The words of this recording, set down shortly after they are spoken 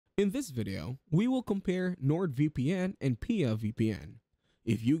In this video, we will compare NordVPN and Pia VPN.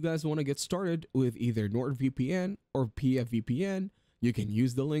 If you guys want to get started with either NordVPN or Pia VPN, you can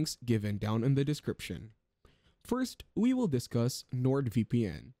use the links given down in the description. First, we will discuss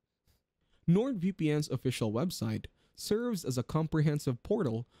NordVPN. NordVPN's official website serves as a comprehensive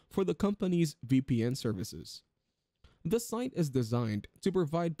portal for the company's VPN services. The site is designed to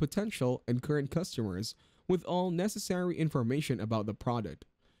provide potential and current customers with all necessary information about the product,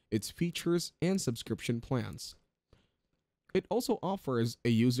 its features, and subscription plans. It also offers a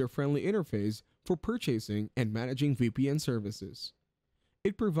user-friendly interface for purchasing and managing VPN services.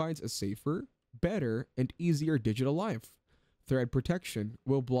 It provides a safer, better, and easier digital life. Threat protection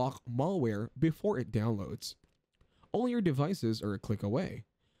will block malware before it downloads. All your devices are a click away.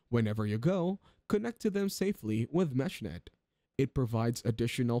 Whenever you go, connect to them safely with MeshNet. It provides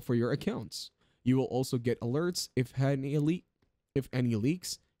additional for your accounts. You will also get alerts if any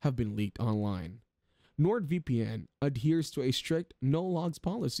leaks have been leaked online. NordVPN adheres to a strict no logs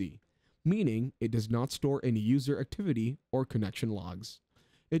policy, meaning it does not store any user activity or connection logs.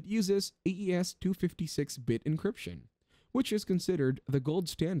 It uses AES 256-bit encryption, which is considered the gold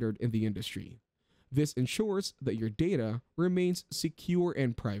standard in the industry. This ensures that your data remains secure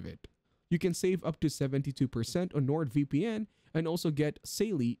and private. You can save up to 72% on NordVPN and also get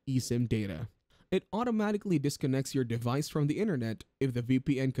Saley eSIM data. It automatically disconnects your device from the internet if the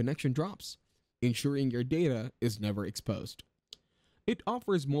VPN connection drops, ensuring your data is never exposed. It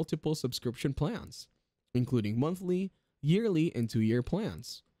offers multiple subscription plans, including monthly, yearly, and 2-year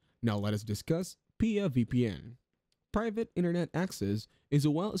plans. Now let us discuss Pia VPN. Private Internet Access is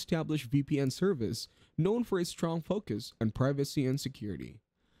a well-established VPN service known for its strong focus on privacy and security.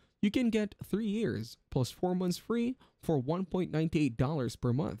 You can get 3 years plus 4 months free for $1.98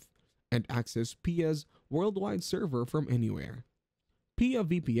 per month and access Pia's worldwide server from anywhere. Pia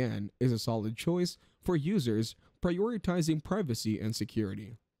VPN is a solid choice for users prioritizing privacy and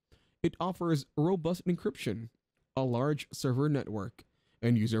security. It offers robust encryption, a large server network,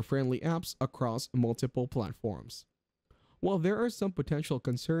 and user-friendly apps across multiple platforms. While there are some potential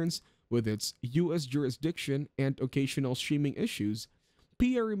concerns with its US jurisdiction and occasional streaming issues,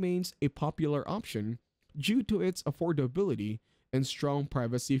 Pia remains a popular option due to its affordability and strong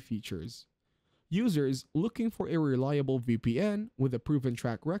privacy features. Users looking for a reliable VPN with a proven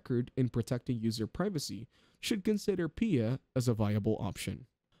track record in protecting user privacy should consider Pia as a viable option.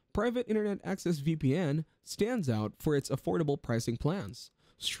 Private Internet Access VPN stands out for its affordable pricing plans,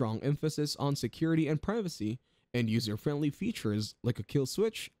 strong emphasis on security and privacy, and user-friendly features like a kill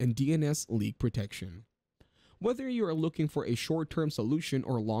switch and DNS leak protection. Whether you are looking for a short-term solution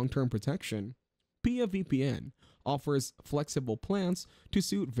or long-term protection, Pia VPN offers flexible plans to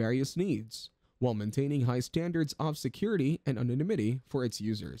suit various needs, while maintaining high standards of security and anonymity for its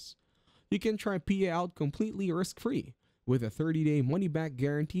users. You can try Pia out completely risk-free with a 30-day money-back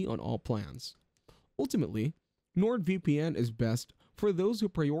guarantee on all plans. Ultimately, NordVPN is best for those who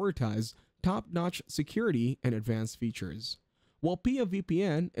prioritize top-notch security and advanced features, while Pia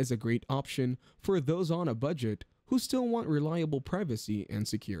VPN is a great option for those on a budget who still want reliable privacy and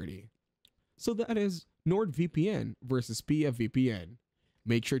security. So that is NordVPN versus Pia VPN.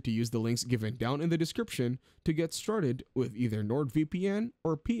 Make sure to use the links given down in the description to get started with either NordVPN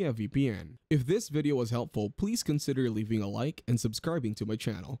or Pia VPN. If this video was helpful, please consider leaving a like and subscribing to my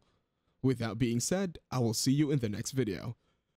channel. With that being said, I will see you in the next video.